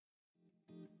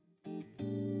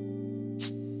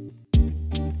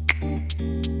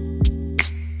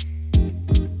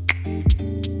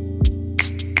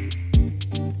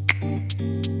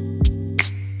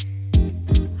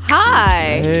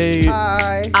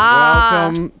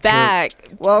Welcome back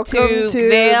Welcome to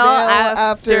VALE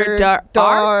After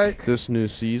Dark. This new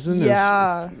season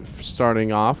Yeah. is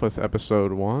starting off with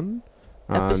episode 1.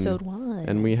 Episode 1.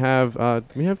 And we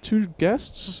have two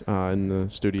guests in the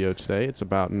studio today. It's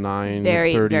about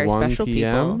 9:31 very special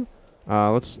p.m.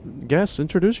 Let's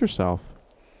introduce yourself.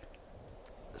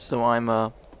 So I'm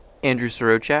Andrew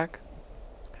Surotchak.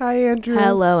 Hi, Andrew.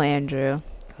 Hello, Andrew.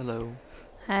 Hello.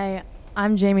 Hey,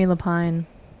 I'm Jamie Lapine.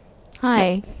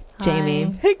 Hi,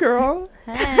 Jamie. Hey, girl.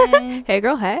 Hey. Hey,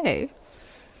 girl. Hey.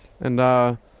 And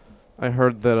I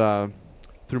heard that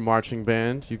through marching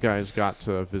band, you guys got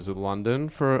to visit London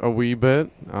for a wee bit.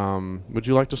 Would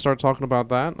you like to start talking about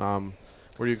that?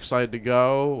 Were you excited to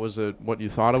go? Was it what you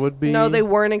thought it would be? No, they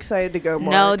weren't excited to go,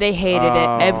 Mark. No, they hated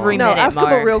it every No, minute, ask them a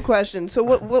Mark. real question. So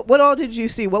what all did you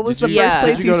see? What was the Did you- first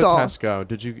place Did you you go saw? to Tesco?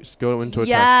 Did you go into a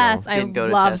Yes, Tesco? I Didn't go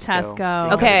to love Tesco.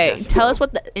 Tesco. Okay, Tesco. tell us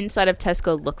what the inside of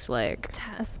Tesco looks like.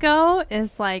 Tesco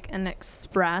is like an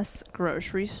express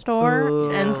grocery store,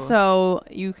 Ooh. and so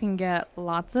you can get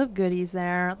lots of goodies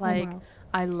there. Like, wow.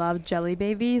 I love Jelly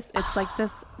Babies. It's like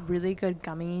this really good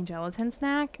gummy gelatin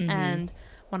snack, Mhm. and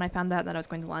when I found out that I was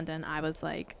going to London, I was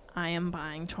like, I am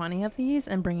buying 20 of these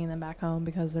and bringing them back home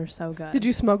because they're so good. Did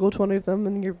you smuggle 20 of them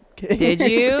in your kid? Did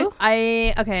you?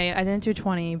 I didn't do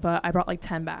 20, but I brought like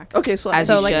 10 back. Okay, so As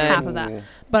so you like should. half of that.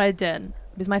 But I did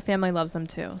because my family loves them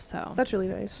too. So that's really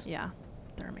nice. yeah,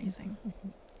 they're amazing.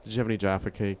 Did you have any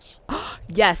Jaffa cakes?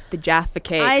 Yes, the Jaffa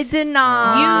cakes. I did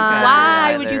not. Why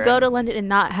Okay. would you go to London and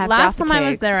not have Last Jaffa time I was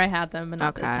cakes? there, I had them, but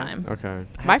not this Okay. time. Okay.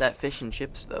 I My had that fish and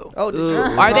chips though. Oh, did Ooh. you?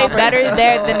 Are they better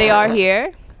there than they are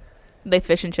here? They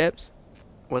fish and chips.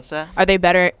 What's that? Are they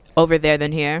better over there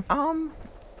than here?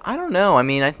 I don't know. I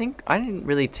mean, I think I didn't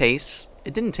really taste.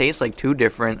 It didn't taste like too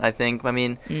different. I think. I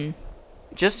mean,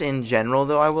 just in general,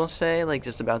 though, I will say, like,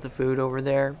 just about the food over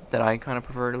there that I kind of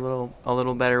preferred a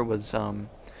little better was,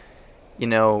 you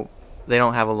know, they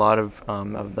don't have a lot of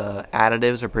the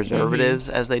additives or preservatives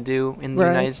as they do in the Right.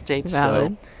 United States.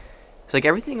 Valid. So it's like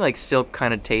everything like still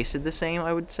kind of tasted the same,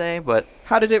 I would say, but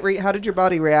How did your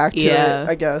body react to Yeah. it?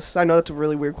 I guess I know that's a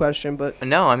really weird question, but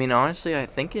no, I mean honestly, I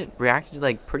think it reacted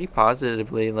like pretty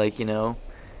positively. Like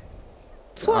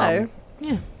slay.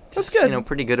 Yeah. That's just, good. You know,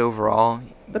 pretty good overall.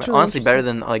 That's But really honestly better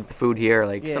interesting. than like the food here.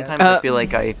 Like Yeah. sometimes I feel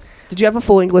like I. Did you have a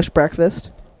full English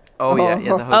breakfast? Oh yeah, the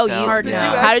Oh, hotel. Hard you? no.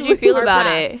 yeah. How did you feel Hard about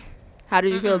pass. it? How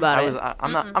did you feel about I it? was.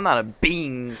 I'm not a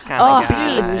beans kind Oh, of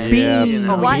guy. beans. Yeah. You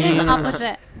know? What is Beans. up with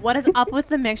it? What is up with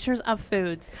the mixtures of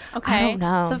foods? Okay, I don't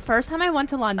know. The first time I went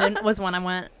to London was when I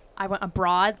went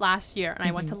abroad last year, and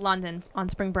I went to London on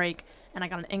spring break, and I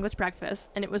got an English breakfast,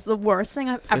 and it was the worst thing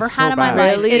I've ever It's had so in my bad.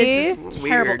 life. Really? It It's is just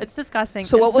terrible. weird. It's disgusting.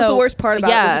 So And what was the worst part about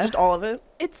it? Was yeah. it just all of it?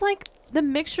 It's like the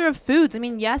mixture of foods. I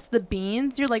mean, yes, the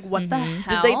beans. You're like, what the Mhm.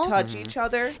 hell? Did they touch each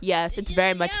other? Yes, it's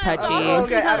very much Yeah. touchy. Oh,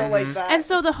 okay, I don't like that. And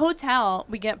so the hotel,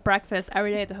 we get breakfast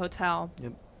every day at the hotel.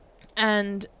 Yep.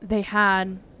 And they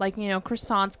had like,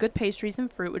 croissants, good pastries and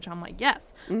fruit, which I'm like,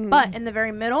 yes. Mhm. But in the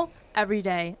very middle, every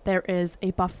day there is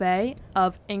a buffet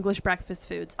of English breakfast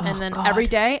foods. Oh, And then God. every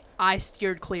day I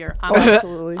steered clear. Oh,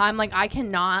 absolutely. I'm like, I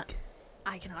cannot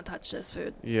touch this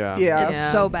food. Yeah. Yeah. It's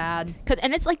Yeah. so bad.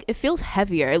 And it's like, it feels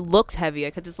heavier. It looks heavier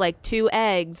because it's like 2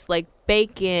 eggs, like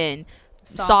bacon,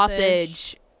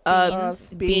 sausage,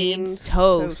 beans,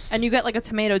 toast. And you get like a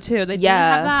tomato too. They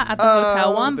Yeah. didn't have that at the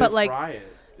hotel one, but like,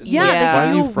 yeah, Yeah.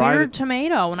 they Why do a weird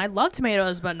tomato, and I love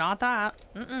tomatoes, but not that.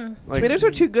 Mm-mm. Tomatoes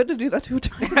are too good to do that to a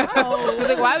tomato. I was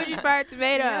like, why would you fry a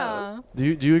tomato? Yeah. Do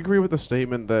you agree with the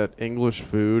statement that English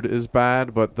food is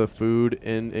bad, but the food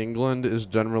in England is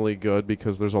generally good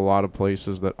because there's a lot of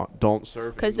places that don't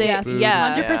serve Because English they, Yes. food?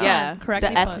 yeah, 100%. yeah. Correctly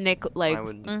The put. ethnic like I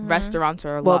would- Mhm. restaurants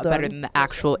are a Well lot better done. than the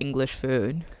actual English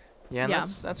food. Yeah, and Yeah.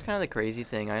 that's kind of the crazy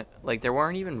thing. I like there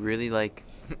weren't even really like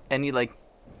any like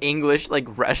English like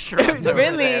restaurants over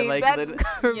there. Really? Like, That's lit-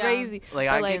 crazy. like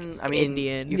Or, I like, can. I mean,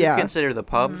 Indian. you Yeah. could consider the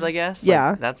pubs, Mhm. I guess.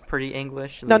 Yeah. Like, that's pretty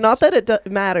English. Now, not That's- that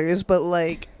it matters, but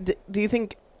like, do you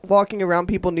think walking around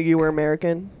people knew you were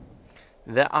American?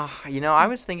 I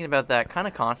was thinking about that kind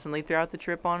of constantly throughout the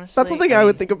trip. Honestly, That's something I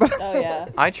would think about. Oh yeah.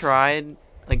 I tried.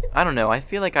 Like I don't know. I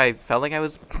feel like I felt like I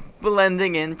was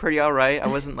blending in pretty all right. I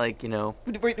wasn't like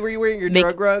Were you wearing your Make-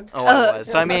 drug rug? Oh, I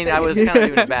was. So I mean, I was kind of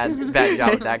doing a bad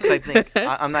job with that because I think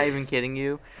I'm not even kidding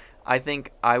you. I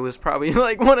think I was probably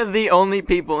like one of the only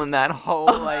people in that whole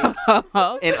like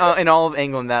in all of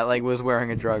England that like was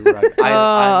wearing a drug rug.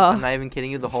 I'm not even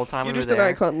kidding you. The whole time You're we were just an there,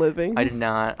 icon living. I did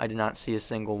not see a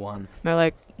single one. They're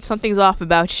like, something's off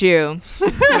about you,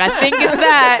 and I think it's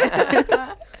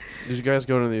that. Did you guys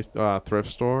go to these thrift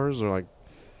stores or like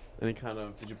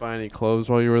Did you buy any clothes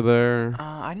while you were there?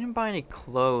 I didn't buy any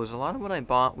clothes. A lot of what I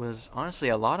bought was, honestly,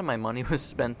 a lot of my money was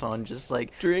spent on just,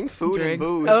 like, Drinks? food and Drinks.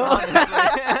 booze. Oh. honestly.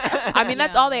 I mean,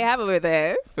 that's all they have over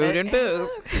there. Food and booze.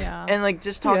 Yeah. And, like,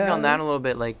 just talking Yeah. on that a little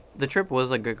bit, like, the trip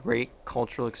was, like, a great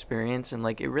cultural experience. And,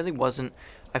 like, it really wasn't,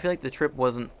 I feel like the trip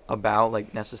wasn't about,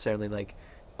 like, necessarily, like,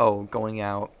 going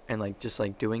out and, like, just,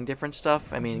 like, doing different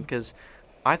stuff. I mean, because,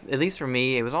 at least for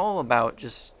me, it was all about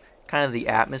just kind of the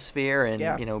atmosphere and,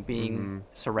 Yeah. you know, being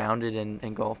surrounded and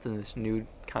engulfed in this new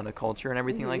kind of culture and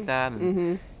everything like that.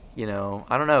 And, you know,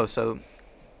 I don't know. So,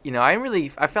 you know, I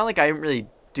felt like I didn't really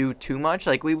do too much.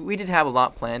 Like, we did have a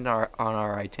lot planned on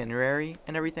our itinerary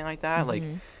and everything like that. Like,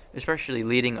 especially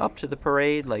leading up to the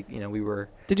parade. Like, you know, we were...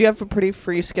 Did you have a pretty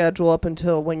free schedule up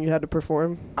until when you had to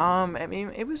perform? I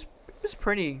mean, it was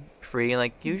pretty free.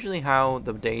 Like, usually how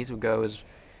the days would go is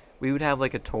we would have,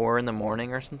 like, a tour in the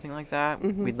morning or something like that.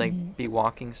 We'd, like, be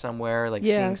walking somewhere, like,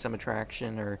 seeing some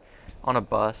attraction or on a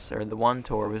bus. Or the one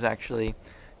tour was actually,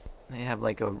 they have,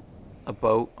 like, a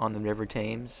boat on the River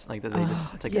Thames. Like, that they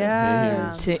just... It's like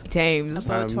yeah. Thames. A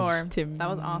boat tour. Tims. That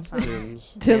was awesome.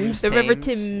 Tim's. The River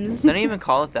Thames. Thames. They don't even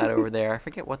call it that over there. I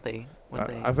forget what they...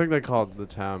 I think they call it the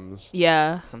Thames.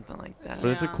 Yeah. Something like that. But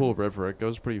it's a Yeah. cool river. It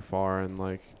goes pretty far, and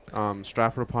like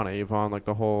Stratford upon Avon, like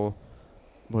the whole,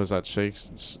 what is that?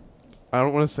 I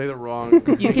don't want to say the wrong.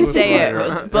 You can say it.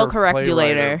 writer We'll or correct you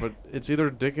later. playwriter, But it's either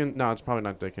Dickens. No, it's probably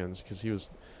not Dickens because he was.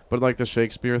 But like the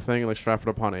Shakespeare thing, like Stratford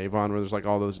upon Avon, where there's like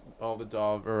all the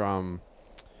dove or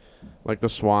like the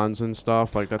swans and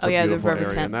stuff. Like that's Oh, a yeah, the beautiful River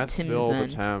area, and that's Thames still the then.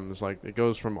 Thames. Like it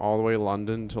goes from all the way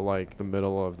London to like the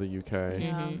middle of the UK,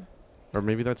 Yeah. or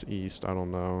maybe that's east. I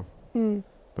don't know. Hmm.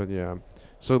 But yeah.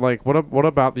 So like, what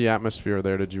about the atmosphere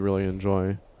there? Did you really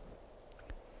enjoy?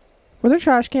 Were there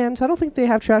trash cans? I don't think they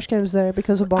have trash cans there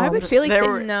because of bombs. I would feel like There they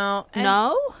were- No. and-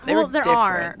 no. They Well, were there different.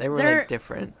 are. They were There- like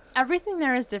different. Everything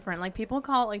there is different. Like people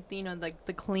call it like the, you know, like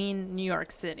the clean New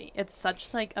York City. It's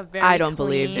such like a very I don't clean-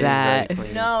 believe It is very that.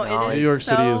 clean. No, it is New York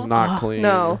City is so- not clean.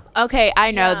 No. Okay,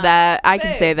 I know Yeah. that. I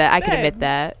can Babe, say that. I can babe. admit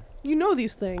that. You know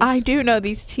these things. I do know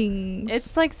these things.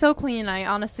 It's like so clean. I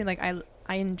honestly like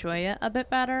I enjoy it a bit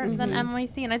better than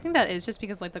NYC, and I think that is just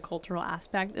because like the cultural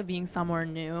aspect of being somewhere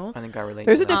new. I think I relate.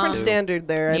 There's to a that different too. standard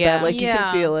there. I Yeah. bet. Like you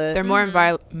Yeah. can feel it. They're more Mhm.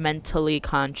 environmentally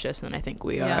conscious than I think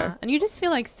we Yeah, are. and you just feel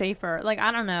like safer. Like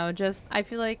I don't know, just I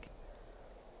feel like.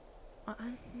 I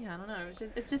don't know.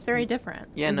 It's just very different.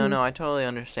 Yeah, no, I totally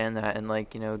understand that, and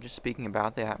like, you know, just speaking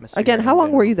about the atmosphere. Again, in how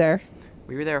long were you general, there?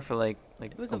 We were there for like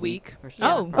It was a week. or so.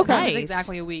 Oh, probably. okay. It was Nice.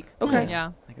 exactly a week. Okay.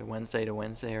 Yeah. Like a Wednesday to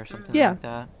Wednesday or something Yeah. like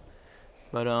that.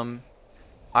 But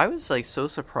I was like so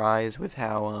surprised with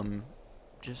how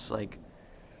just like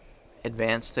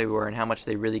advanced they were and how much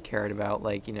they really cared about,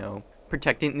 like, you know,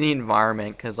 protecting the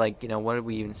environment. Because like, you know, what did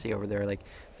we even see over there? Like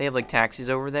they have like taxis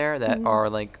over there that are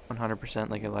like 100%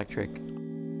 like electric.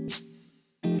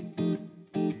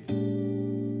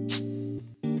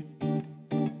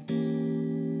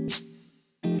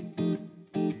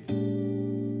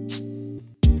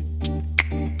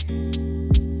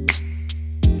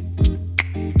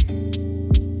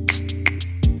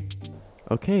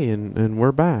 Okay, and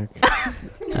we're back.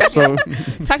 So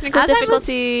Technical As I was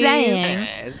difficulties.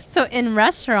 saying, so in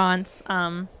restaurants,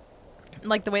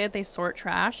 like the way that they sort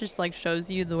trash just like shows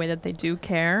you the way that they do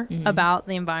care about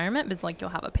the environment. Because like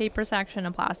you'll have a paper section,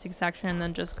 a plastic section, and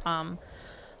then just a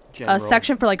General.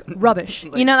 section for like rubbish.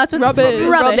 Like you know, that's what Rubbish.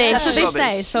 Rubbish. That's what they Rubbish.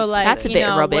 say. So like That's a you bit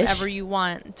know, rubbish. whatever you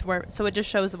want to where. So it just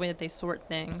shows the way that they sort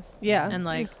things. Yeah. And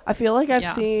like I feel like I've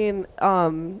Yeah. seen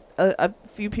a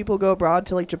few people go abroad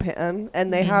to like Japan,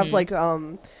 and they have like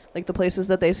the places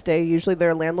that they stay. Usually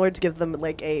their landlords give them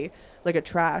like a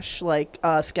trash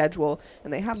schedule,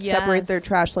 and they have to separate their Yes.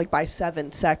 trash like by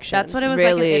 7 sections. that's what it was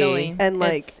Really? like in Italy. And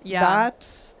like It's- yeah.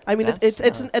 that's. I mean, That's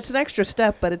it's nuts. an extra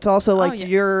step, but it's also like yeah.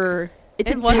 you're. It's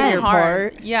it wasn't intense.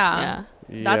 hard. part. Yeah.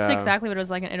 Yeah. That's yeah. exactly what it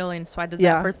was like in Italy, and so I did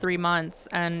Yeah. that for 3 months,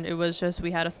 and it was just we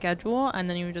had a schedule, and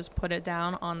then you would just put it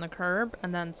down on the curb,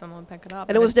 and then someone would pick it up.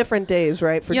 And it was it's- different days,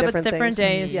 right? For yeah, different but it's different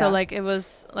things. days. Yeah. So like it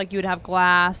was like you would have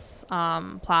glass,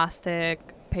 plastic,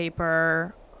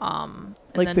 paper, and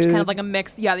Like then just kind food. of like a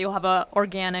mix. Yeah, you'll have a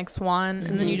organics one,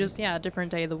 and then you Mhm. just a different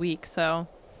day of the week. So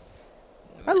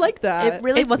I like that. it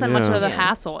really wasn't much Yeah. of a Yeah.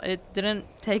 hassle. It didn't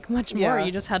take much more. Yeah.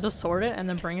 You just had to sort it and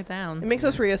then bring it It down. makes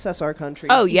us reassess our country.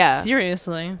 Oh yeah.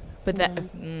 Seriously. But that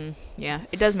yeah,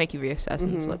 it does make you reassess.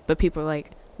 And it's Mhm. like, but people are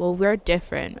like, well, we're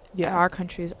different. Yeah. Our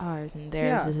country is ours, and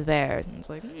theirs Yeah. is theirs. And it's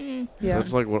like, Yeah.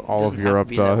 That's like what all of Doesn't have to Europe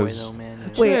be that way, does. though, man, you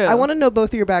know. Wait, Wait, I True. want to know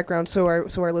both of your backgrounds so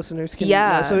our listeners can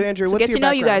yeah. know. So Andrew, so what's get your to know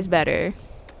you guys background?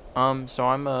 better. So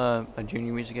I'm a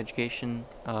junior music education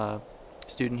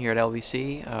student here at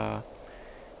LVC.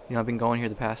 I've been going here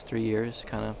the past 3 years,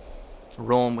 kind of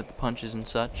rolling with the punches and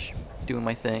such, doing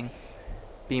my thing,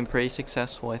 being pretty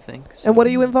successful, I think. So. And what are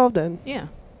you involved in? Yeah.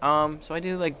 So I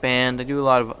do like band. I do a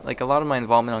lot of my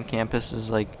involvement on campus is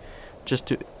like just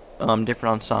to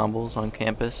different ensembles on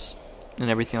campus and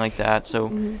everything like that.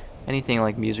 So anything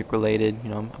like music related,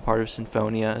 I'm a part of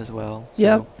Sinfonia as well. So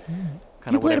Yep.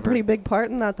 Kind You of played a pretty big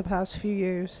part in that the past few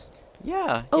years.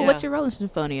 Yeah. Oh, yeah. what's your role in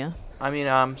Symphonia? I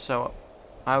mean, so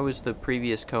I was the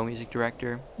previous co-music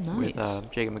director with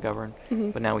Jacob McGovern,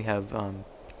 but now we have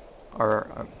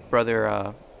our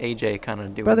brother AJ kind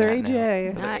of doing Brother that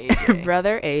AJ. now. Brother AJ.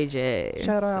 Brother AJ.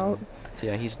 Shout out. So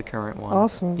yeah, he's the current one.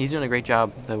 Awesome. He's doing a great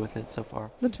job though with it so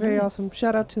far. That's very Nice. awesome.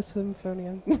 Shout out to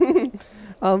Symphonia.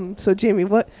 So Jamie,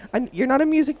 you're not a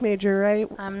music major, right?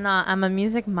 I'm not. I'm a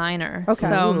music minor. Okay.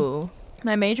 So Ooh.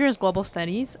 my major is global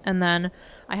studies, and then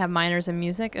I have minors in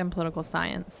music and political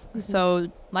science.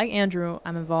 So like Andrew,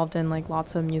 I'm involved in like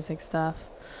lots of music stuff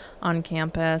on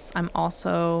campus. I'm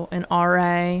also an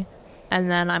RA,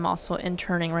 and then I'm also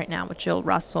interning right now with Jill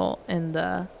Russell in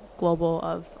the global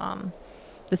of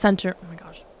the center. Oh my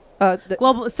gosh.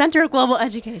 Global Center of Global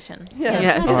Education.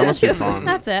 Yes. Oh, that must be fun.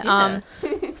 That's it.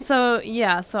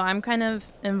 Yeah. So I'm kind of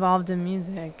involved in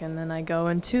music, and then I go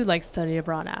into like study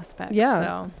abroad aspects. Yeah.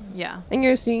 So yeah. And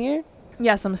you're a senior?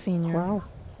 Yes, I'm a senior. Wow.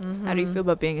 How do you feel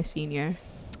about being a senior?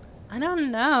 I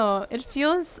don't know. It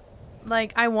feels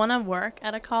like I want to work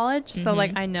at a college, so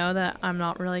like I know that I'm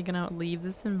not really gonna leave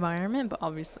this environment, but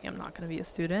obviously I'm not gonna be a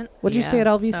student. Would you Yeah. stay at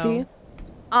LVC?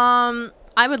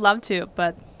 I would love to,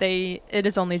 but it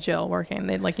is only Jill working.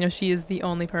 They she is the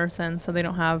only person, so they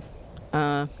don't have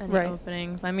any Right.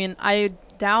 openings. I mean, I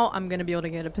doubt I'm gonna be able to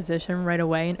get a position right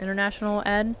away in international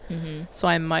ed, so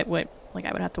I might wait. Like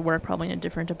I would have to work probably in a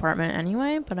different department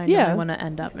anyway, but I know I want to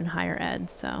end up in higher ed,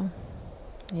 so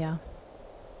yeah.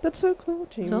 That's so cool,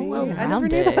 Jamie. So I never knew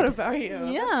well-rounded. that about you.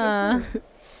 Yeah. That's so cool.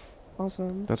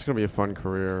 Awesome. That's gonna be a fun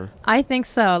career. I think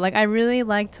so. Like I really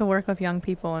like to work with young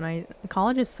people, and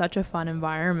college is such a fun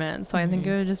environment, so I think it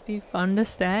would just be fun to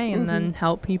stay and then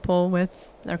help people with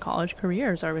their college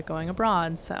careers or with going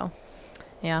abroad. So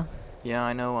yeah. Yeah,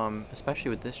 I know. Especially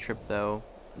with this trip though,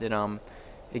 that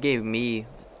it gave me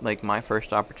like my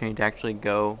first opportunity to actually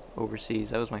go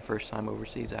overseas. That was my first time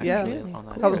overseas actually. Yeah. Really? On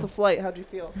that How was trip. the flight? How'd you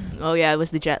feel? Oh yeah, was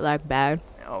the jet lag bad?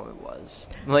 Oh, it was.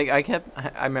 Like I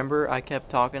remember I kept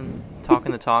talking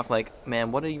the talk. Like,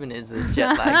 man, what even is this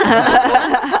jet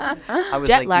lag? I was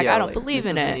Jet like, lag, yo, I don't like, believe this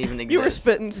in doesn't it. even You were exist.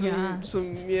 spitting Yeah.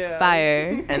 some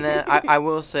Fire. And then I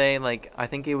will say, like, I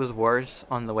think it was worse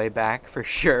on the way back for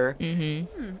sure.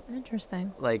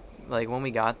 Interesting. Like when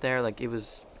we got there, like it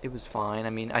was fine. I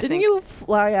mean, I Didn't think. you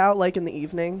fly out like in the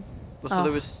evening? So Oh.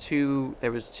 there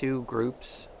was two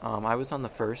groups. I was on the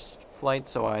first flight,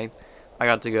 so I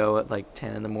got to go at like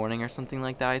 10 in the morning or something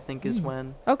like that. I think is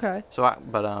when. Okay. So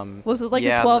Was it like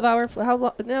yeah, a 12-hour how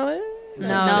long? No. It was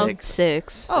No. like No,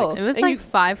 six. Oh. It was And like you-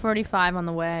 5:45 on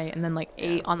the way, and then like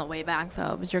 8 on the way back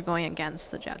though, because you're going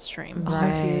against the jet stream. I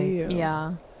hear Right. you.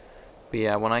 Yeah. But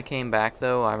yeah, when I came back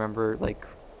though, I remember like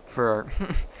for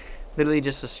literally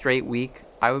just a straight week,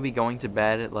 I would be going to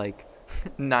bed at like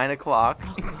 9 o'clock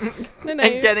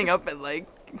and getting up at like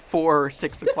 4 or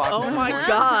 6 o'clock. Oh in the my morning.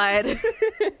 god.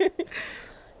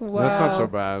 Wow. That's not so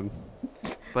bad.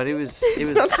 But it was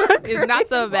It's not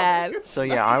so bad. so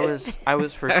yeah, I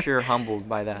was for sure humbled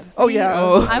by that. Oh yeah.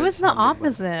 Oh. I was the Humbled by-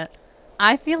 opposite.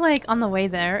 I feel like on the way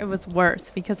there it was worse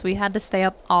because we had to stay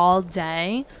up all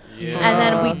day. Yeah. And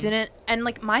then we didn't, and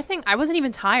like my thing, I wasn't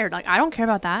even tired. Like I don't care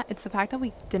about that. It's the fact that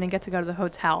we didn't get to go to the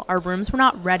hotel. Our rooms were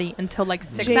not ready until like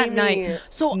 6 at night. Jamie,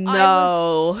 So I No.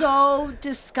 was so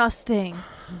disgusting.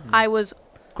 I was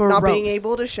gross. not being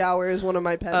able to shower is one of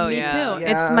my pet Oh, peeves. Me yeah. too.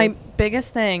 It's my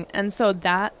biggest thing, and so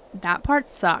that part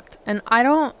sucked. And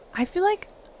I feel like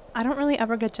I don't really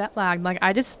ever get jet lagged. Like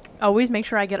I just always make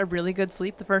sure I get a really good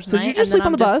sleep the first So night. did you just and then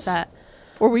sleep on the I'm bus? just set.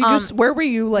 Or were you just where were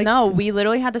you like? No, we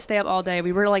literally had to stay up all day.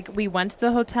 We went to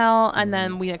the hotel and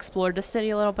then we explored the city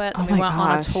a little bit. Oh And we my went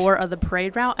on a gosh. tour of the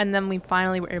parade route, and then we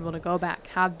finally were able to go back,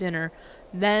 have dinner,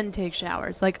 then take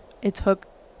showers. Like it took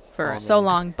For Oh, so man.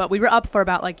 long, but we were up for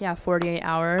about 48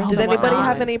 hours. Oh Did my and anybody God.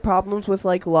 have any problems with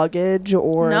like luggage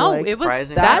or No, like, it was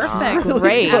Surprisingly That's not. really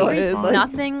great. good. Like,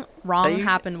 nothing wrong They usually-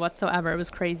 happened whatsoever. It was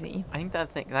crazy. I think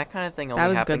that kind of thing That only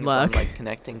was happens good luck. on like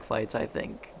connecting flights. I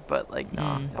think, but like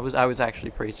nah, Mm. I was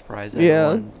actually pretty surprised. That Yeah.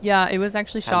 everyone Yeah, it was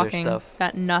actually had their shocking stuff.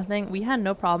 that we had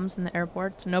no problems in the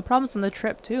airport, no problems on the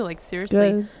trip too. Like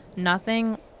seriously, good.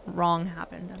 nothing wrong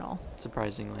happened at all.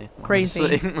 surprisingly Crazy.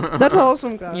 honestly. That's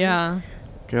awesome, guys. Yeah.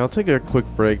 Okay, I'll take a quick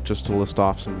break just to list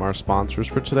off some of our sponsors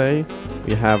for today.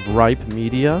 We have Ripe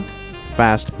Media,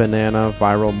 Fast Banana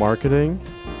Viral Marketing,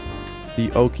 The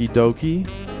Okie Dokie,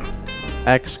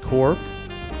 X Corp,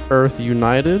 Earth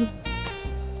United,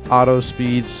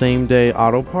 Autospeed Same Day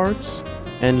Auto Parts,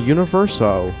 and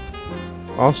Universo.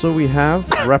 Also, we have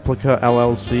Replica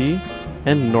LLC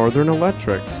and Northern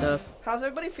Electric. How's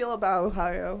everybody feel about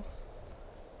Ohio?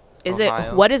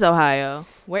 Ohio. What is Ohio?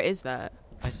 Where is that?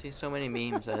 I see so many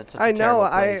memes that it's such I a know, terrible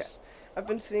place. I've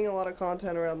been seeing a lot of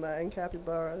content around that and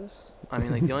capybaras. I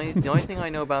mean, like the only thing I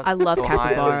know about I love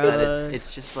Ohio is that capybaras.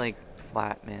 it's just like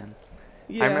flat, man.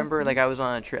 Yeah. I remember like I was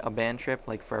on a band trip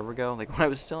like forever ago, like when I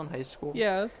was still in high school.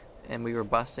 Yeah. And we were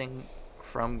busing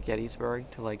from Gettysburg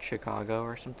to like Chicago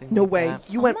or something. No like way. that.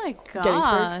 You Oh went my Gettysburg?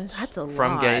 gosh. That's a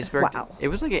From lot. Gettysburg. Wow. It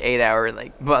was like an 8-hour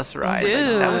like bus ride. Like,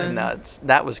 that was Dude. nuts.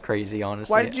 That was crazy,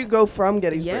 honestly. Why did you go from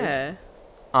Gettysburg? Yeah.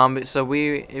 So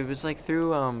it was like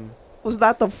through Was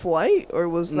that the flight or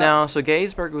was that? No, so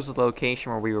Gettysburg was the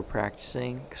location where we were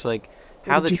practicing. So like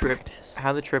Where how did the you trip practice?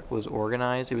 how the trip was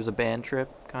organized, it was a band trip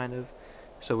kind of.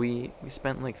 So we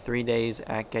spent like 3 days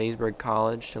at Gettysburg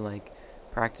College to like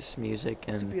practice music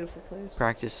It's a and beautiful place.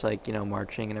 practice like,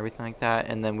 marching and everything like that,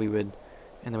 and then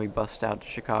we bussed out to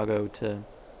Chicago to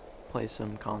play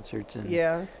some concerts. And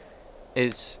Yeah.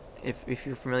 it's if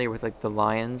you're familiar with like the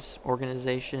Lions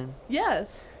organization.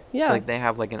 Yes. Yeah. So like they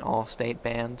have like an all-state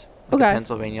band, like Okay. a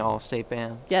Pennsylvania all-state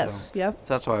band. Yes. So, Yep.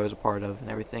 so that's what I was a part of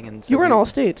and everything. And so You were in we- all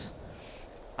states.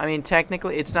 I mean,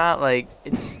 technically, it's not like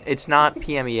it's not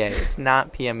PMEA. It's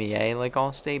not PMEA like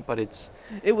Allstate, but it's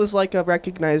It was like a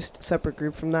recognized separate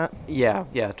group from that. yeah,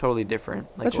 totally different.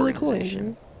 Like, That's really cool. organization.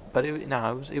 Andrew. But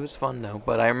it was fun though.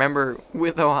 But I remember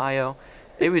with Ohio,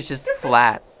 it was just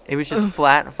flat. It was just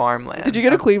flat farmland. Did you go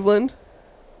to Cleveland?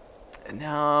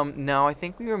 No. I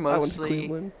think we were I went to mostly.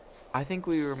 Cleveland. I think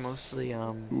we were mostly.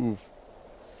 Oof.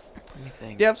 Let me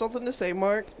think. Do you have something to say,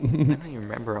 Mark? I don't even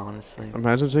remember honestly.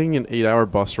 Imagine taking an 8-hour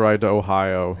bus ride to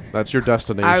Ohio. That's your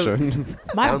destination.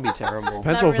 That would be terrible.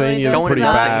 Pennsylvania is does pretty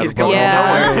nothing. bad. He's but going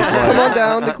Yeah. Ohio's Come like- on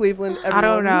down to Cleveland. I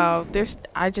don't everyone. know.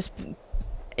 I just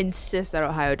insist that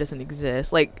Ohio doesn't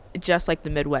exist. Like, just like the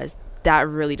Midwest, that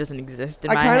really doesn't exist in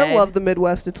I my kind of head. love the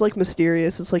Midwest. It's like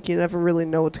mysterious. It's like you never really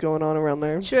know what's going on around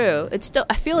there. True. It's still.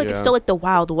 I feel like it's Yeah. still like the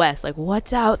Wild West. Like,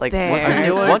 what's out Like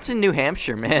there? what's in New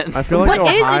Hampshire, man? I feel like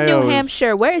What is Ohio in New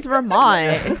Hampshire? Where is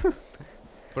Vermont?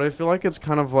 But I feel like it's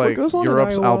kind of like goes on in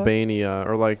Europe's Iowa? Albania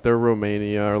or like their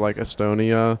Romania or like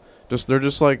Estonia. They're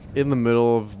just like in the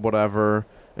middle of whatever,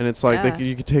 and it's like Yeah.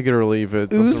 you could take it or leave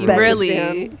it. Doesn't Uzbekistan.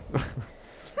 Really?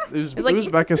 It's like-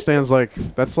 Uzbekistan's like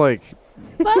that's like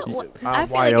But I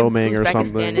feel Wyoming or like Uzbekistan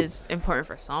something. is important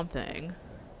for something.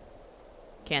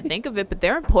 Can't think of it, but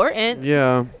they're important.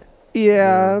 Yeah.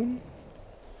 Yeah.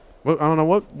 What I don't know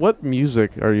what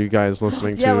music are you guys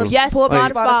listening Yeah, to? let's Yes, pull up your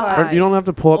Spotify. Spotify. Or you don't have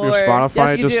to pull up your Or- Spotify.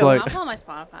 Yes, you just do. like I'll pull my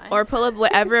Spotify. Or pull up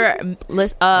whatever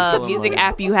music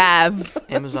app you have.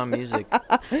 Amazon Music.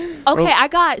 Okay, I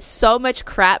got so much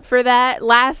crap for that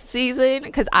last season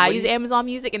because I What do use you- Amazon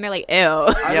Music and they're like, ew.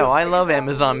 Yo, I love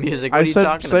Amazon Music. What I are you said,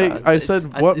 talking about? I It's- said,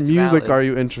 it's- what it's music valid. are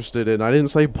you interested in? I didn't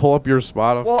say pull up your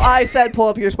Spotify. Well, I said pull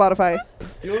up your Spotify.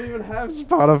 You don't even have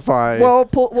Spotify. Well,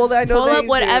 I know Pull they up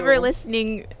whatever do.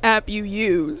 listening app you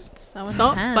use. So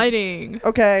Stop intense. fighting.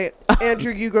 Okay,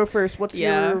 Andrew, you go first. What's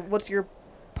Yeah. your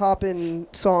poppin'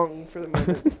 song for the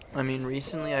moment? I mean,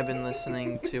 recently I've been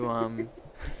listening to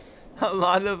a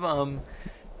lot of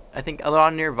I think a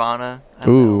lot of Nirvana. I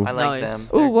don't Ooh. know. I like Nice.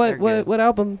 them. Ooh, They're good. what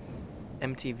album?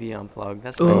 MTV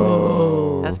Unplugged.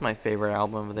 Ooh. That's my favorite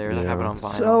album of theirs. I have it Yeah. on vinyl.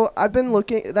 So I've been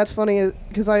looking. That's funny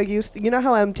because I used. You know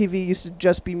how MTV used to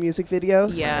just be music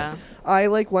videos? Yeah. I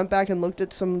like went back and looked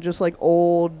at some just like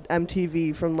old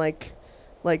MTV from like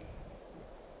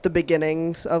the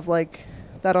beginnings of like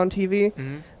that on TV.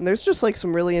 Mhm. And there's just like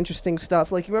some really interesting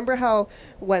stuff. Like you remember how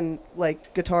when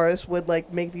like guitarists would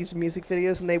like make these music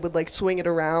videos and they would like swing it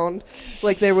around,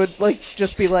 like they would like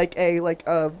just be like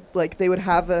like they would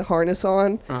have a harness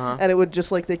on Uh-huh. and it would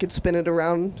just like they could spin it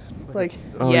around like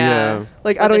oh, Yeah.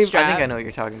 like With I don't the even. strap. I think I know what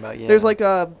you're talking about. Yeah. There's like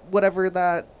a whatever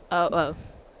that Oh.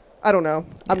 I don't know.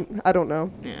 I don't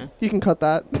know. Yeah. You can cut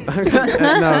that. no,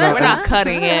 We're not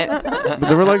cutting it. But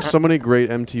there were like so many great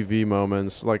MTV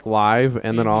moments, like live,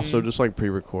 and then also Mhm. just like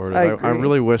pre-recorded. I I agree.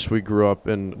 really wish we grew up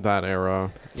in that era.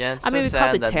 Yeah. It's I mean, so we sad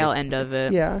caught the that tail end of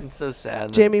it. Yeah. It's so sad.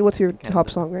 that- Jamie, what's your Can't top do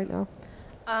it. song right now?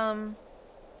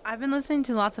 I've been listening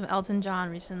to lots of Elton John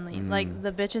recently. Like,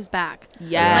 The Bitch Is Back.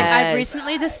 Yes. Like, I've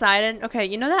recently decided, okay,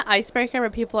 you know that icebreaker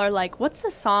where people are like, what's the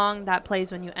song that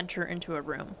plays when you enter into a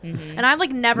room? Mm-hmm. And I,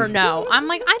 like, never know. I'm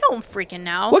like, I don't freaking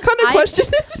know. What kind of question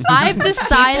is this? I've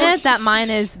decided that mine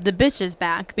is The Bitch Is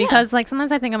Back. Because, like,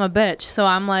 sometimes I think I'm a bitch. So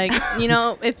I'm like, you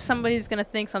know, if somebody's going to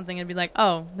think something, it'd be like,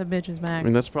 oh, The Bitch Is Back. I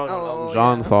mean, that's probably what Oh, Elton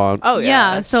John yeah. thought. Oh, yeah.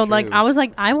 Yeah, so, like, true. I was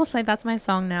like, I will say that's my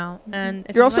song now. And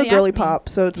if You're also anybody girly asks me- pop,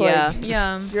 so it's Yeah. like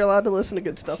Yeah. you're allowed to listen to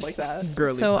good stuff like that.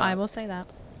 Girly So pop. I will say that.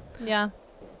 Yeah.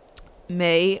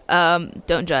 May,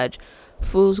 don't judge.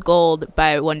 Fool's Gold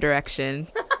by One Direction.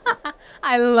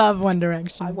 I love One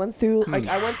Direction. I went through my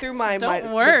Don't the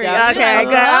worry. depths. Okay, I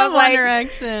good. I love was like- One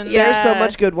Direction. Yeah. There's so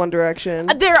much good One Direction.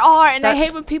 There are, and I That-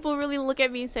 hate when people really look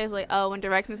at me and say, it's like, oh, One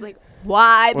Direction is like,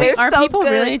 why? What's- They're Are so people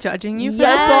good. really judging you for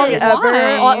Yes. that? Best song ever.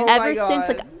 Why? Oh my ever since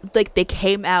God. like they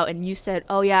came out and you said,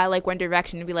 oh yeah, I like One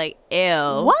Direction, and be like,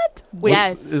 ew. What?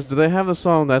 Yes. Do they have the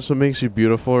song "That's What Makes You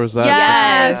Beautiful"? Or is that?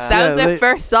 Yes, Yeah. that was Yeah, their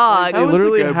first song. They That was a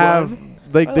literally good have. one.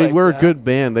 They I they like were a that. good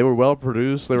band. They were well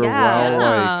produced. They were Yeah.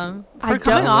 well like. For I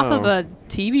coming don't off know. of a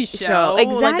TV show, Show. like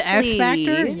the X Exactly.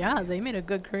 Factor, yeah, they made a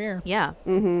good career. Yeah,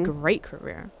 Mm-hmm. great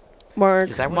career. Mark,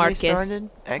 Is that when Marcus. they started?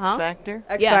 X Huh? Factor?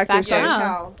 X Yeah, Factor, Factor. Simon Yeah.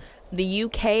 Cowell. The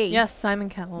UK. Yes, Simon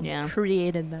Cowell Yeah.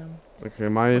 created them. Okay,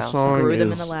 my Wow. song Grew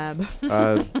them in the is lab.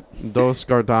 Dos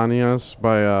Gardanias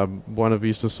by Buena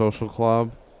Vista Social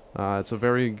Club. It's a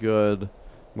very good,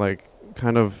 like,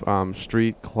 kind of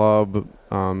street club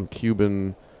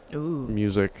Cuban Ooh.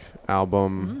 music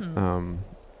album.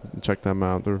 Check them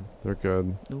out. They're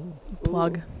good. Ooh.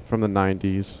 Plug. From the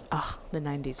 90s. Oh, the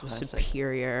 90s was Classic.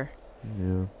 superior.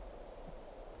 Yeah.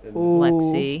 Ooh.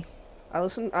 Let's see.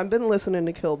 I've been listening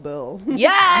to Kill Bill.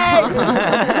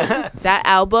 Yes! That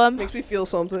album, Makes me feel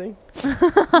something.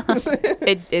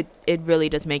 it really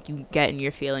does make you get in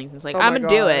your feelings. It's like, Oh I'm my gonna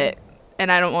do God. it.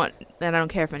 And I don't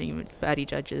care if anybody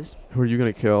judges. Who are you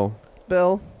gonna kill?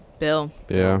 Bill. Bill.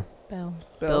 Yeah.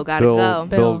 Bill gotta Bill go.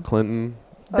 Bill Bill. Clinton.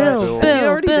 Bill, Is he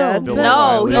already dead? Bill.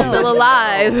 No, he's Bill. still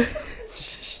alive.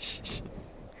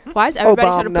 Why is everybody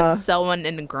trying to Obama. put someone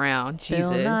in the ground? Jesus.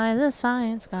 Bill Nye the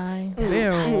Science Guy.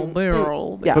 Mm.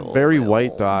 Bill. Yeah. But Barry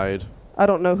White died. I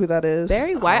don't know who that is.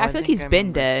 Barry White? Oh, I feel like he's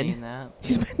been dead.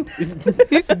 He's been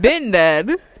He's been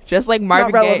dead. Just like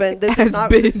Marvin not Gaye relevant. This has is not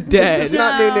been this dead. is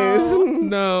not new No. news.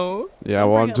 No. Yeah, Don't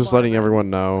well, bring I'm up just letting Marvin. everyone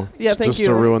know. Yeah, thank just you.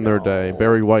 to ruin their day.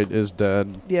 Barry White is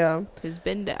dead. Yeah. He's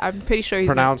been dead. I'm pretty sure he's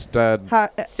Pronounced dead. been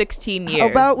 16 years. How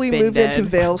about we been move dead. into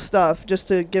VALE stuff just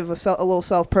to give a little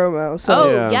self promo? So Oh,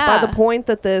 Yeah. yeah. by the point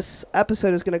that this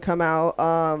episode is going to come out,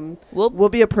 we'll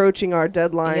be approaching our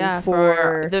deadline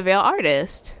for the Veil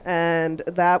Artist. and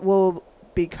that will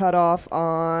be cut off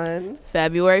on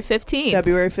February 15th.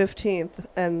 February 15th,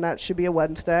 and that should be a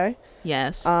Wednesday.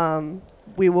 Yes.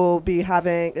 We will be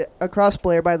having across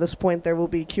Blair by this point. There will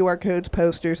be QR codes,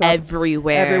 posters up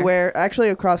everywhere. actually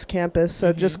across campus.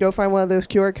 So just go find one of those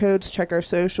QR codes, check our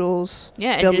socials,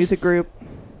 Yeah, and VALE just Music Group.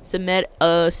 submit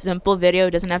a simple video.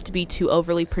 It doesn't have to be too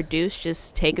overly produced.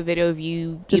 Just take a video of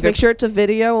you. Just make sure it's a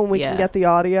video and we can Yeah. get the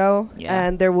audio. Yeah.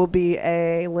 And there will be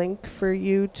a link for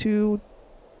you to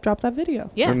drop that video.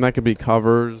 Yeah. And that could be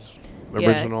covers, Yeah,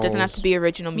 originals. it doesn't have to be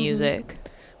original Mhm. music.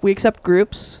 We accept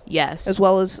groups Yes. as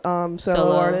well as solo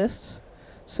Solo. artists.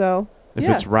 So If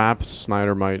yeah. it's rap,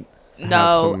 Snyder might.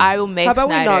 No, some- I will make how about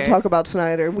Snyder. we not talk about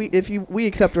Snyder? We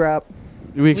accept rap.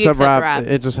 We accept accept rap. rap.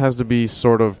 It just has to be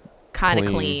sort of. kind of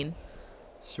clean. clean.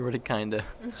 Sort of, kind of.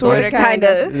 Sorta,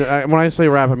 kinda. When I say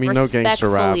rap, I mean no gangster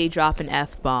rap. Respectfully drop an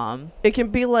F-bomb. It can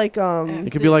be like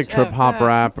It could be like trip hop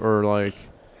rap or like.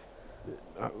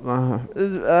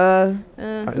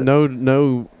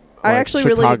 No. I like actually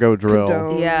really Chicago drill.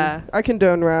 condone. Yeah. I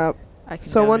condone rap. I can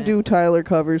Someone do do Tyler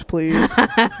covers, please.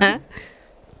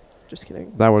 Just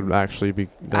kidding. That would actually be.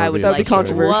 I would That'd be like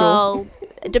controversial. Well,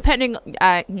 depending.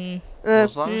 Well,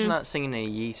 as long as mm. you're not singing any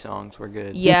Yee songs, we're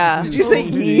good. Yeah. Did you say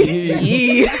yee?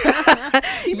 Yee.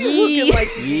 You be looking like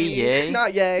Yee, yay.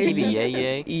 Not yay. Maybe yay,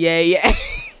 yay. Yeah, yeah.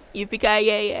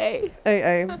 Yippee-ki-yay, yay.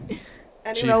 Hey.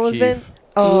 Any Chief relevant? Keef.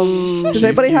 Does Chief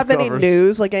anybody Keef have any covers.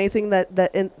 news, like anything that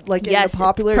in like Yes, in the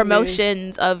popular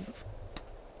promotions of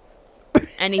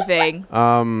anything.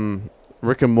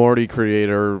 Rick and Morty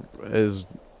creator is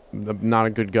not a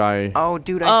good guy. Oh,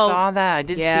 dude, I Oh, saw that. I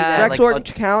did see yeah. that. Rex like,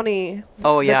 Orange County?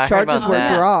 oh, yeah, I the heard charges about were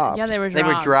that. dropped. Yeah, they were They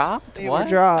dropped. were dropped? They What? were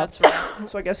dropped. That's right.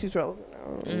 So I guess he's relevant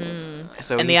now. Mm.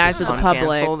 So In the he's eyes just of the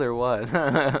public. uncanceled or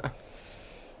what?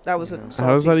 That was Yeah.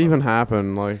 How does that even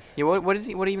happen? Like, Yeah, what is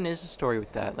he? What even is the story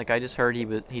with that? Like, I just heard he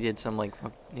did some like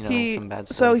some bad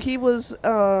stuff. So he was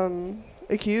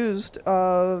accused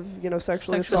of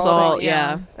sexually Sexual assaulting, Assault,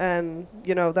 yeah. and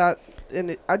that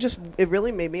it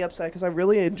really made me upset because I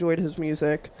really enjoyed his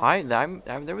music.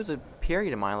 There was a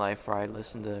period in my life where I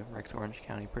listened to Rex Orange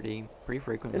County pretty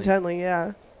frequently. Intently,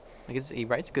 yeah. Like he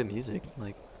writes good music.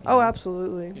 Like. Oh,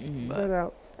 absolutely. Mhm. No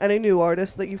doubt. Any new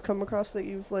artists that you've come across that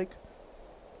you've like?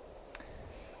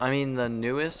 I mean, the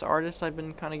newest artist I've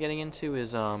been kind of getting into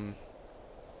is oh,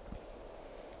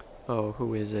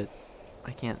 who is it?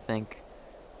 I can't think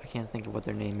of what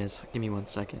their name is. Give me 1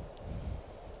 second.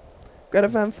 Greta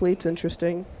Van Fleet's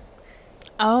interesting.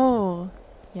 Oh,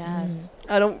 yes.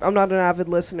 I'm not an avid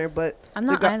listener, but I'm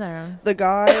not either. the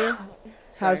guy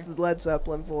has the Led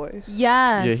Zeppelin voice.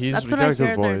 Yes, Yeah, that's we what got I a good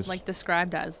hear. They're voice. like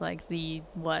described as like the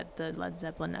Led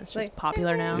Zeppelin that's just Like,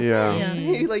 popular now. Yeah.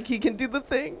 He can do the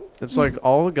thing. It's like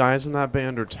all the guys in that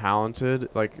band are talented.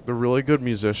 Like they're really good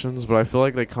musicians, but I feel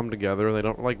like they come together and they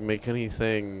don't like make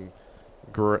anything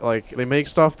great. Like they make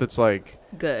stuff that's like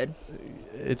Good.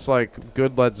 it's like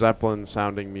good Led Zeppelin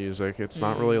sounding music. It's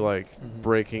not really like Mhm.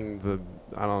 breaking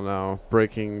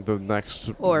the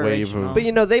next Or wave original. of.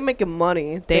 But they make him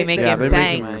money. They make Yeah, it they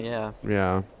make bang. Yeah.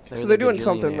 Yeah. So they're doing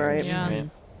something right. Yeah.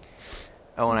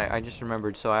 Oh, and I just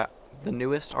remembered. So the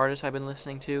newest artist I've been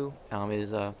listening to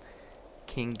is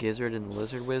King Gizzard and the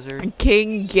Lizard Wizard.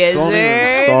 King Don't even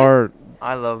Gizzard. start.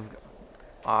 I love.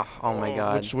 Oh my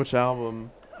god. Which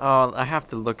album? Oh, I have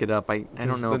to look it up. I don't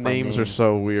 'Cause know. The it by names name. are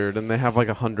so weird, and they have like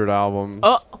 100 albums.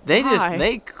 Oh, They just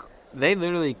hi. they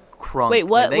literally crunk. Wait,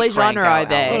 what- they what crank genre out are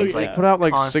they? albums, Oh, They yeah. put out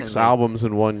like 6 constantly. albums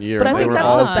in 1 year. But I and they think were that's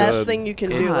all the God. best good. thing you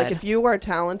can God. do. Like if you are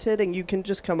talented and you can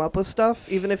just come up with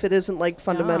stuff, even if it isn't like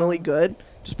fundamentally Yeah. good,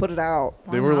 just put it out.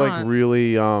 They Why were like not?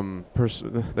 really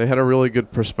they had a really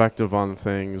good perspective on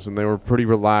things, and they were pretty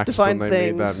relaxed Define when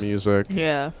they made things. that music.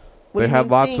 Yeah. What They do you had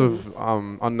mean lots thing?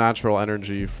 of unnatural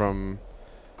energy from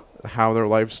how their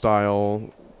lifestyle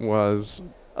was.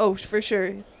 Oh, for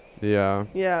sure. Yeah,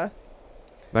 Yeah.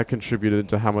 that contributed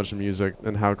to how much music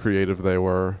and how creative they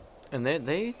were. And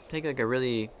they take like a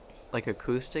really like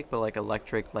acoustic but like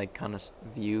electric like kind of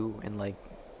view and like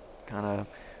kind of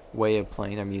way of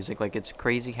playing their music. Like it's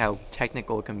crazy how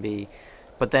technical it can be,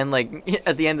 but then like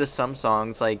at the end of some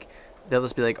songs like they'll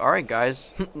just be like, all right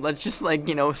guys, let's just like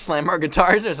slam our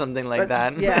guitars or something like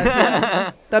that.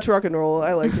 Yeah. That's rock and roll.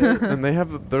 I like it. And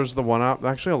there's the one out.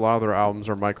 Actually, a lot of their albums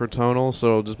are microtonal, so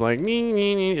it'll just be like nee,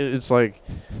 nee, nee. It's like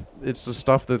it's the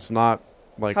stuff that's not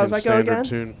like How's in that go standard again?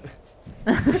 tune.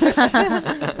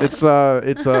 it's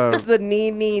It's the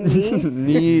knee. knee.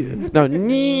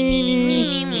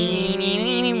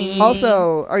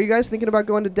 Also, are you guys thinking about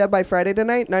going to Dead by Friday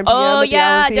tonight? 9 p.m. Oh at the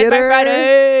yeah, Allen Dead by Theater?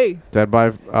 Friday. Dead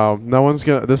by. No one's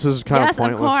gonna. This is kind Yes, of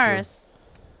of pointless. course.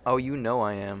 Oh,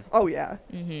 I am. Oh yeah,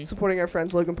 Mm-hmm. supporting our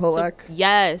friends Logan Polak.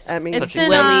 Yes. I mean, It's Such a in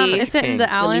Willie- it's in king.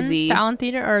 the Allen Z.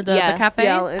 Theater or the Yeah. cafe. The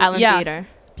Allen- Allen Yes. Theater.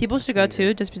 People should go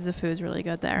too, just because the food's really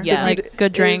good there. Yeah. Like The food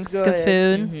good is drinks, good. good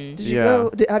food. Mhm. Did you Yeah.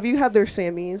 go? Have you had their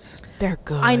Sammys? They're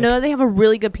good. I know they have a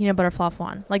really good peanut butter fluff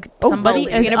one. Like Oh, somebody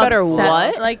really? is Peanut butter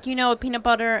upset. what? Like peanut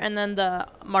butter and then the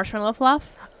marshmallow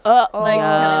fluff. Oh, Like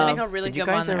yeah. they make a really Did you good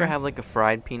guys one ever there. have like a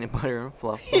fried peanut butter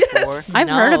fluff before? I've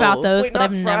heard about No. those, Wait, but not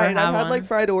I've never fried. had I've had one. like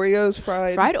fried Oreos,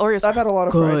 fried. Fried Oreos. I've had a lot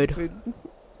of good. fried food.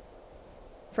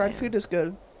 Fried food is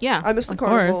good. Yeah. I miss the Of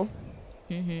carnival. course.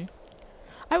 Mm-hmm.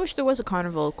 I wish there was a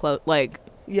carnival like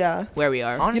Yeah, where we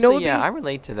are. Honestly, know what yeah, they- I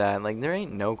relate to that. Like there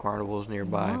ain't no carnivals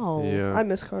nearby. No. Yeah. I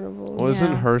miss carnival. Well, isn't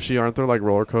Yeah. Hershey? Aren't there like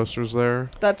roller coasters there?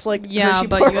 That's like Yeah, Hershey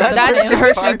but Park. you have to That's pay-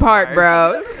 Hershey Park,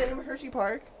 bro. Have you ever been to Hershey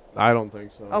Park? I don't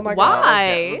think so. Oh my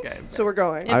Why? god. Okay. So we're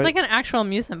going. It's like an actual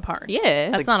amusement park. Yeah.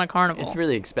 That's like- not a carnival. It's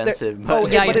really expensive. oh,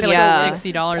 but yeah, but you pay it's like Yeah.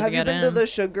 $60 to Have you get been in. to the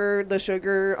sugar, the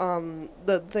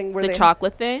thing where The they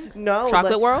chocolate thing? No,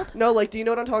 Chocolate like, World? No, like, do you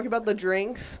know what I'm talking about? The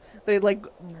drinks, they like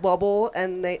bubble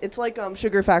and it's like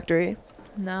Sugar Factory.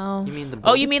 No. you mean the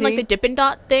Oh, you mean like tea? the Dippin'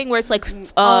 Dot thing where it's like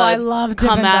Oh, I love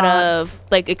come Dippin' out Dots. of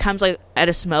like it comes like out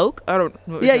of smoke? I don't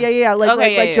know. what Yeah, you're yeah, yeah, like Okay,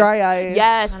 like yeah, like yeah. dry ice.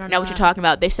 Yes, I know don't what know you're that. talking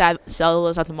about. They sell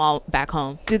those at the mall back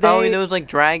home. Do they? Oh, those like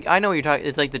drag. I know what you're talking.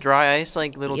 It's like the dry ice,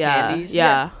 like little Yeah, candies.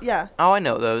 yeah. Yeah. Oh, I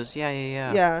know those. Yeah.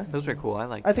 Yeah. Those are cool. I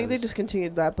like. I think they those.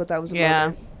 discontinued that, but that was Yeah.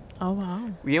 another. Oh wow.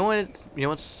 You know what?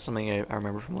 What's something I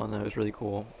remember from London that was really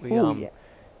cool. We Ooh,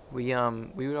 yeah.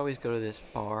 we would always go to this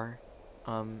bar,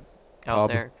 out Pub.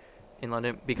 there in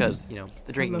London because the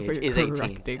drinking love age is you're 18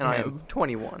 correcting and I him. am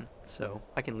 21, so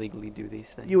I can legally do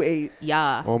these things. You ate.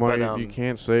 Yeah. Oh my! But, you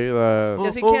can't say that.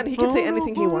 Yes, he can. He can say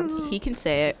anything he wants. He can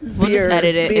say it. We'll Beer, just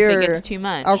edit it beer, if it gets too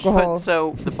much. alcohol. But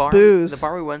so the bar Booze.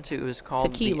 we went to, it was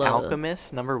called Tequila. The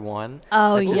Alchemist #1.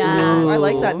 Oh That's just yeah. so- I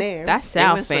like that name. That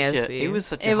sounds it was fancy. Such a, it was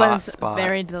such a It hot was spot.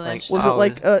 very Like, delicious. Was oh, it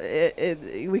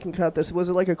like we can cut this? Was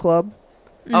it like a club?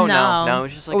 Oh no, it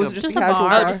was just like was a it just just a a casual bar.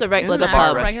 bar? Oh, just a it was regular a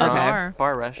pub. regular Okay. bar.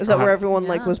 bar restaurant. Is that where everyone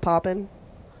like Yeah. was popping?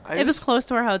 It was close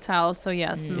to our hotel, so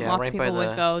yes, Mm. Yeah, lots right of by people the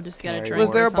would go just get a Canary drink.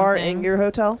 Was there or a bar something. in your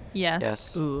hotel? Yes.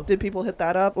 Yes. Ooh. Did people hit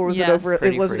that up, or was it Yes. over?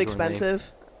 Pretty Was it frequently.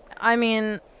 expensive? I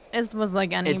mean, it was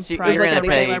like any It's you're price. like gonna any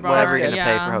pay regular bar. whatever you're gonna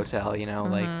yeah. pay for hotel. You know,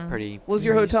 Mhm. like pretty. Was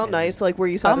your pretty hotel standard. nice? Like, were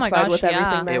you Oh my satisfied gosh, with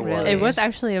everything yeah. there? It was. It was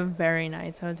actually a very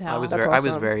nice hotel. I was That's I was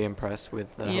awesome. very impressed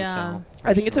with the Yeah. hotel.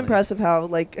 I think it's personally. impressive how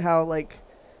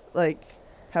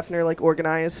Hefner like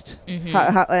organized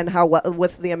Mhm. how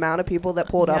with the amount of people that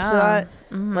pulled up to Yeah. that.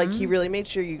 Mhm. Like he really made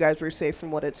sure you guys were safe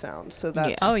from what it sounds. So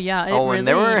that's Yeah. Oh yeah. It Oh, really, and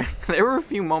there were a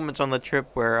few moments on the trip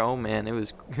where man, it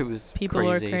was people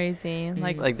crazy. were crazy.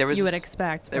 Like there was you would this-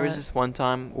 expect. There was but- this one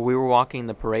time we were walking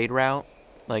the parade route,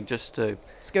 like just to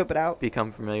scope it out.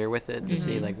 become familiar with it, to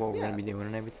see Mhm. like what we're gonna Yeah. be doing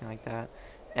and everything like that.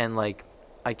 And like,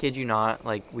 I kid you not,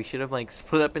 like we should have like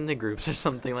split up into groups or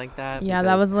something like that. Yeah,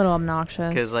 that was a little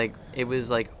obnoxious. because like it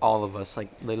was like all of us, like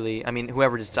literally. I mean,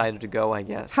 whoever decided to go, I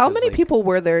guess. How 'cause, many like, people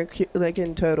were there like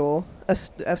in total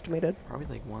estimated? Probably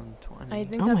like 120. I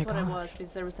think Oh my that's what it gosh. was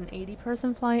because there was an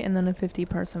 80-person flight and then a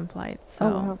 50-person flight. So Oh,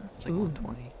 wow. It's like Ooh.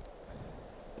 120.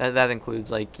 That includes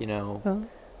like Oh.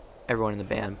 everyone in the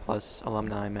band plus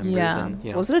alumni members Yeah.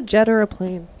 and Was it a jet or a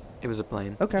plane? it was a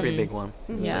plane. Okay. Pretty Mm. big one.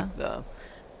 It was Yeah. like the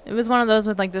it was one of those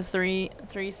with like the three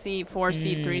seat, 4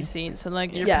 seat, Mm. 3 seat. So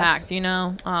like you're Yes. packed, you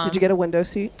know. Did you get a window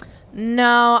seat?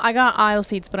 No, I got aisle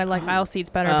seats, but I like aisle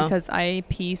seats better Oh. because I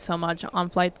pee so much on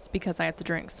flights because I have to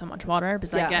drink so much water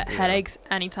because Yeah. I get Yeah. headaches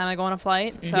anytime I go on a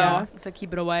flight. So Yeah. to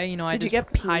keep it away, you know, I Did you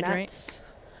just get hydrate. peanuts?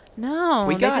 No,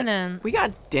 We they got- didn't. we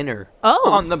got dinner Oh.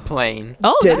 on the plane.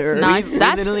 Oh, Dinner. that's nice. We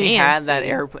That's literally fancy. had that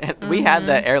airplane. We had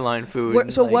that airline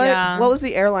food. So like- what? Yeah. What was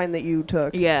the airline that you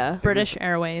took? Yeah. British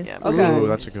Airways. Yeah, Okay. Ooh,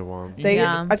 that's a good one. They,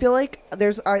 Yeah. I feel like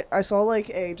I saw like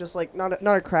a just like not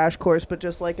a crash course, but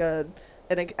just like an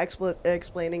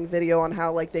explaining video on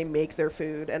how like they make their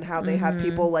food and how they have Mhm.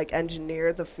 people like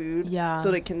engineer the food Yeah.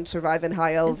 so they can survive in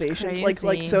high elevations. Like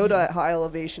crazy. soda at high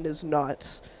elevation is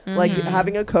nuts. Like Mhm.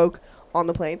 having a Coke on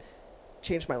the plane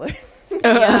changed my life.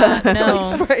 Yeah,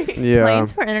 no. Right. Yeah.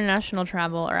 Planes for international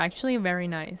travel are actually very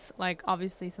nice. Like,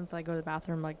 obviously, since I go to the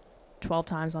bathroom like 12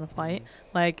 times on a flight,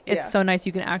 like, it's Yeah. so nice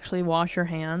you can actually wash your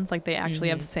hands. Like, they actually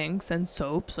have Mhm. sinks and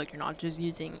soaps. Like, you're not just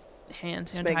using hand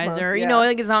Smegma, sanitizer. yeah. You know,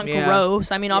 like, it's not Yeah.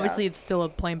 gross. I mean, Yeah. obviously, it's still a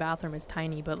plain bathroom. It's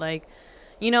tiny, but, like,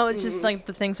 you know, it's just Mhm. like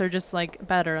the things are just like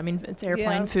better. I mean, it's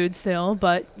airplane Yeah. food still,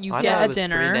 but you I thought get it a was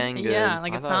dinner. pretty dang good. Yeah,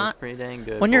 like I it's thought it was not. pretty dang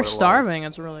good When for you're what it was. starving,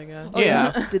 it's really good. Oh,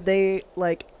 Yeah. Did they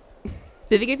like?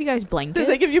 Did they give you guys blankets? Did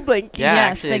they give you blankets? Yeah,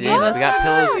 Yes, actually, they they gave did. us- We got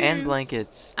pillows and Nice.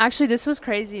 blankets. Actually, this was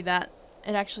crazy that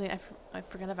it actually, I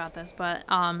forgot about this, but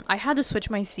I had to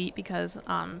switch my seat because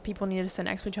people needed to sit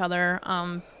next to each other.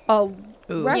 Oh,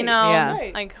 Ooh. right. You know, Yeah.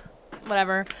 Right. like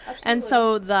whatever. Absolutely. And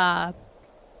so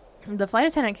the flight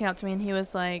attendant came up to me and he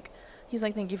was like,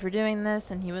 thank you for doing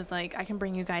this, and he was like, I can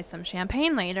bring you guys some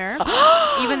champagne later,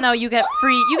 even though you get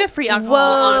free alcohol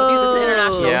on because it's an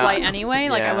international Yeah. flight anyway.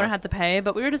 Like I Yeah. wouldn't have to pay,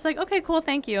 but we were just like, okay, cool,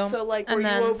 thank you. So like, And were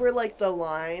then- you over like the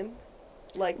line,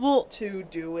 like Well, to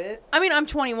do it? I mean, I'm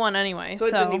 21 anyway, So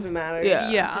it didn't even matter. Yeah.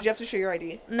 Yeah. Did you have to show your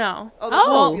ID? No. Oh, that's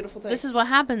Oh. a beautiful thing. This is what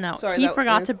happened though. Sorry, He that-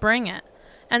 forgot yeah. to bring it.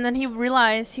 And then he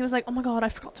realized, he was like, oh my God, I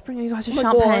forgot to bring you guys a Oh my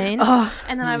God. champagne. Ugh.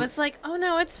 And then I was like, oh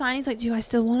no, it's fine. He's like, do you guys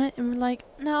still want it? And we're like,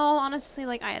 no, honestly,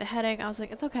 like I had a headache. I was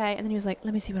like, it's okay. And then he was like,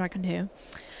 let me see what I can do.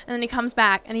 And then he comes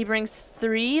back and he brings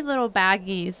 3 little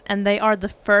baggies, and they are the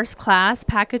first class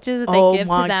packages that they Oh give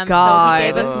to my them. God. So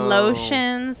he gave us Oh.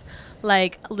 lotions,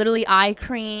 like literally eye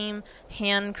cream,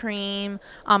 hand cream,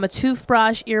 a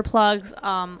toothbrush, earplugs,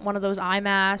 one of those eye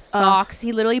masks, socks.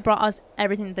 He literally brought us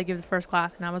everything that they give the first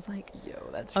class, and I was like, Yo,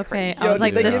 that's okay. crazy. I was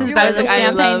like, they this give is you, better like, than a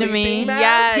champagne little to me. sleeping mask?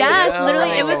 Yes. Yes, Yeah. literally,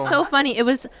 it was Oh. so funny. It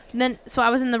was then, so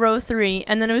I was in the row 3,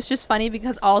 and then it was just funny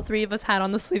because all 3 of us had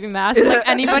on the sleeping mask. Like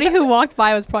anybody who walked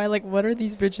by was probably like, "What are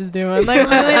these bitches doing?" Like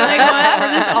literally, like what?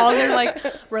 We're just all there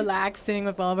like relaxing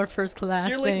with all of our first class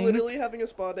You're like things. literally having a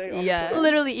spa day. on Yeah. the plane.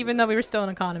 Literally, even though we were still in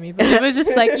economy, but it was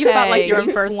just like you felt like you were in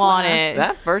you first flaunt class. it.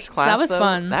 That first class, that was though,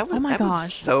 fun. That was, Oh my that was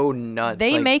gosh. so nuts.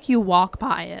 They like, make you walk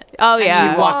by it. Oh you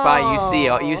yeah. walk by, you see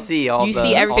all, Oh. you see all. You the,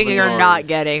 see all everything the you're doors. not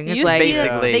getting. It's You like see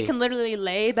Basically. they can literally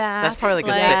lay back. That's probably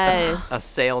like Yes. a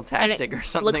sale And it tactic or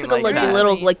something looks like a that.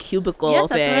 little like cubicle Yes,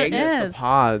 that's what thing. it The is.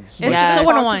 pods. It's Yeah. so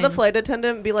Talk annoying. to the flight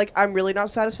attendant and be like, I'm really not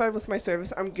satisfied with my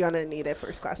service. I'm gonna need a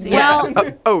first class seat. Well,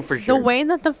 oh, for sure. The way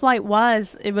that the flight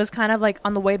was, it was kind of like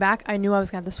on the way back, I knew I was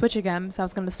going to have to switch again. So I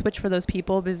was going to switch for those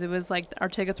people because it was like our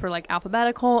tickets were like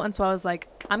alphabetical. And so I was like,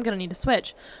 I'm going to need to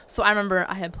switch. So I remember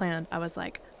I had planned, I was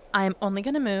like, I'm only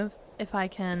going to move if I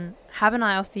can have an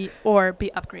aisle seat or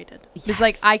be upgraded. Because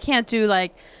like I can't do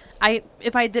like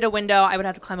if I did a window, I would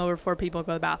have to climb over 4 people to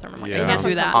go to the bathroom. I'm like, Yeah. I can't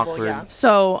do that. Awkward. Yeah.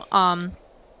 So,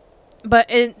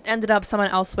 but it ended up someone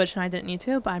else switched and I didn't need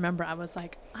to. But I remember I was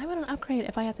like, I want an upgrade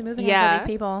if I have to move in here for these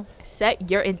people. Set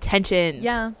your intentions.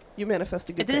 Yeah. You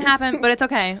manifested good It didn't things. happen, but it's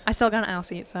okay. I still got an aisle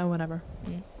seat, so whatever.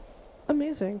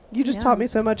 Amazing. You just Yeah. taught me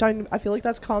so much. I feel like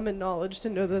that's common knowledge to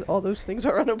know that all those things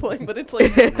are on a plane, but it's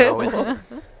like No,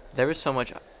 there was so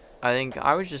much. I think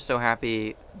I was just so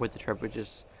happy with the trip,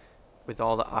 with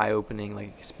all the eye-opening like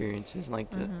experiences,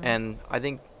 and I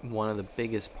think one of the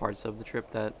biggest parts of the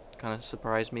trip that kind of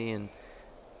surprised me and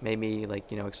made me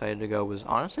excited to go was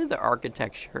honestly the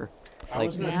architecture. I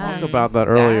was going to Yes. talk about that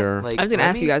earlier. I was going to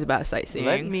ask you guys about sightseeing.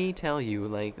 Let me tell you,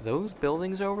 those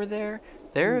buildings over there,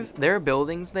 there are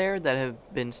buildings there that have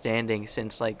been standing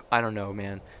since I don't know,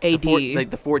 man. AD.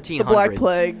 The 1400s. the Black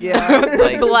Plague.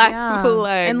 Yeah. Black Yeah.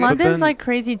 Plague. And But London's then-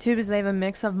 crazy too because they have a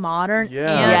mix of modern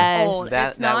Yeah. and Yes. old.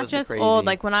 That It's not was the just crazy. old.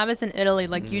 Like when I was in Italy,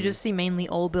 you just see mainly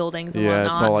old buildings and Yeah,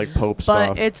 whatnot. it's all like Pope but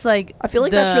stuff. it's like I feel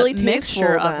like the that's really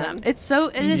mixture tasteful of then. them.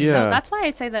 It is Yeah. so. That's why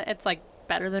I say that it's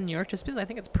better than New York, just because I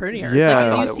think it's prettier. Yeah. I It's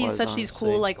thought you it see was, such these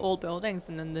honestly. cool old buildings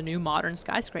and then the new modern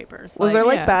skyscrapers. Was there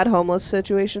Yeah. bad homeless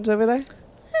situations over there?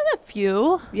 a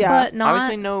few? Yeah. but not. I would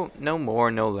say no more,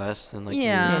 no less than New York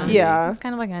Yeah. City. Yeah. It's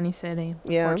kind of like any city,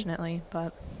 Yeah. unfortunately.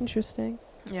 But Interesting.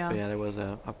 yeah. But yeah, there was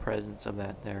a presence of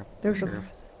that there. There was for a sure.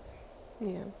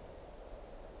 Yeah.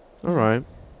 All right.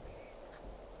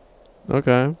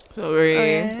 Okay. So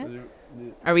Okay.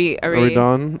 are we Are we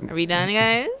done? Are we done,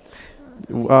 guys?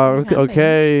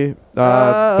 Okay.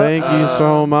 Thank you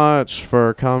so much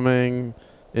for coming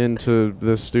into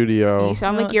this studio. You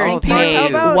sound like you're Oh, in thank pain. you. How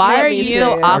about Why let are me you say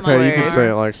so it? awkward? Okay, you can say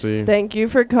it, Lexi. Thank you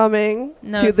for coming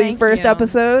No, to the thank first you.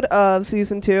 episode of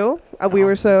season 2. We Oh,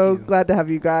 were so thank you. glad to have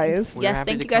you guys. We're Yes,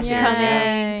 happy thank to you guys for come. coming.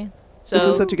 Yay. So, This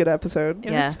was such a good episode.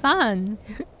 It Yeah. was fun.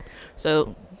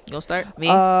 so you'll start me.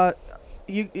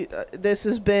 This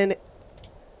has been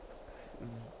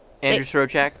Andrew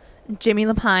Surotchak. Jimmy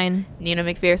Lapine. Nina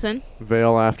McPherson.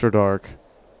 VALE After Dark.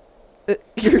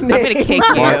 your I'm gonna name, kick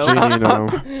you.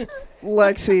 Martinino.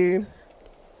 Lexi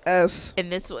S.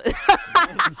 And this was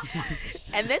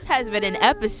and this has been an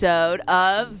episode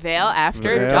of VALE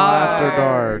After VALE Dark. After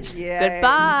Dark. Yeah.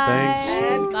 Goodbye. Thanks.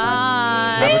 And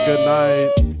Bye. Have a good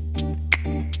night.